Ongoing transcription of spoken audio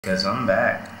Cause I'm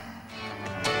back.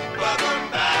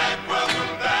 Welcome back,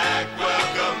 welcome back,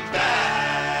 welcome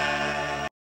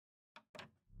back.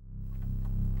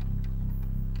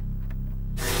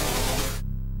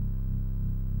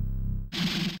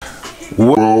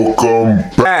 Welcome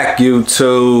back,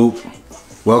 YouTube.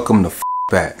 Welcome the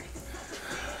back.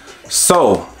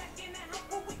 So,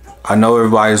 I know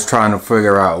everybody's trying to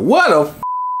figure out what a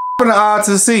odd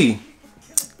to see.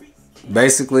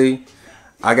 Basically,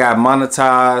 I got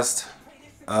monetized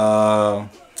a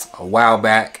while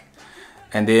back,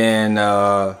 and then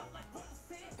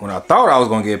when I thought I was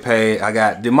gonna get paid, I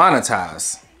got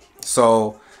demonetized.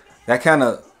 So that kind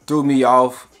of threw me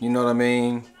off, you know what I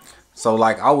mean? So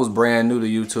like, I was brand new to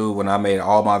YouTube when I made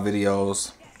all my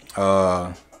videos.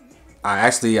 I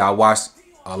watched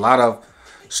a lot of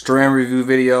stream review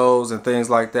videos and things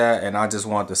like that, and I just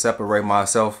wanted to separate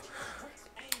myself.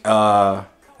 Now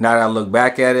that I look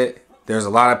back at it, there's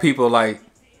a lot of people, like,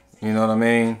 you know what I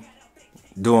mean,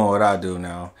 doing what I do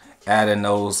now, adding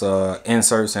those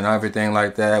inserts and everything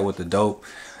like that with the dope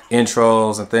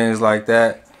intros and things like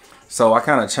that. So I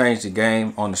kind of changed the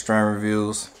game on the stream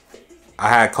reviews. I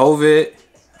had COVID.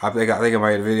 I think I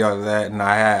made a video of that, and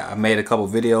I made a couple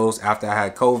videos after I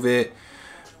had COVID.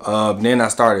 Then I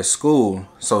started school.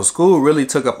 So school really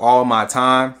took up all my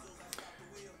time.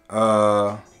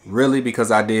 Really,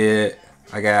 because I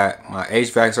got my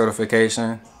HVAC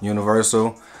certification,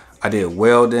 universal. I did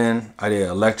welding, I did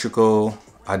electrical,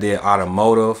 I did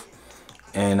automotive,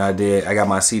 and I got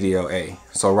my CDLA.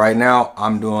 So right now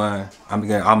I'm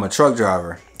a truck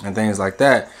driver and things like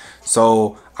that.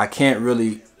 So I can't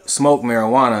really smoke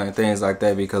marijuana and things like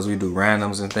that because we do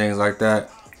randoms and things like that.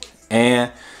 And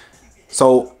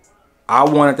so I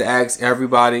wanted to ask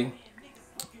everybody,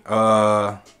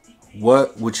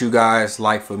 what would you guys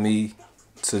like for me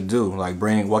to do? Like,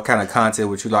 what kind of content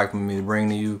would you like for me to bring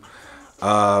to you?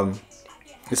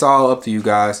 It's all up to you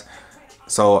guys.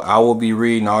 So I will be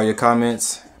reading all your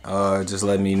comments. Just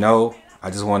let me know. I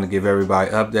just want to give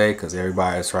everybody an update because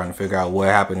everybody is trying to figure out what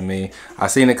happened to me. I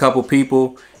seen a couple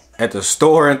people at the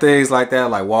store and things like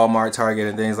that, like Walmart, Target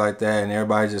and things like that, and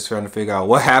everybody just trying to figure out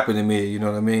what happened to me, you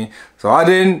know what I mean? So I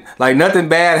didn't, like, nothing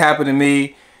bad happened to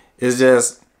me. It's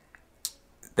just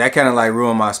that kind of like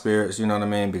ruined my spirits, you know what I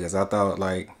mean? Because I thought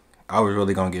like I was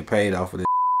really gonna get paid off of this,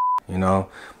 you know?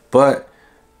 But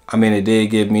I mean, it did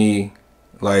give me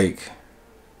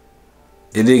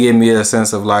a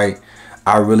sense of like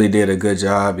I really did a good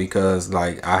job, because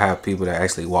like I have people that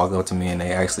actually walk up to me and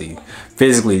they actually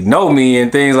physically know me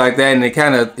and things like that, and it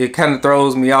kind of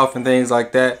throws me off and things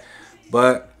like that.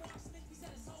 But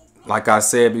like I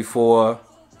said before,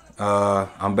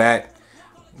 I'm back.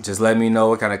 Just let me know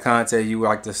what kind of content you would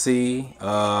like to see.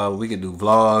 We could do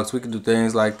vlogs, we could do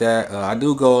things like that. I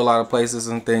do go a lot of places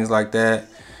and things like that.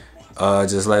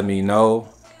 Just let me know.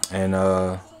 And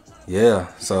yeah,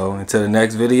 so until the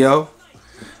next video,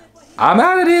 I'm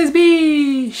out of this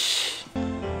bitch.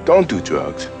 Don't do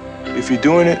drugs. If you're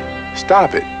doing it,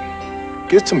 stop it.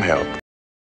 Get some help.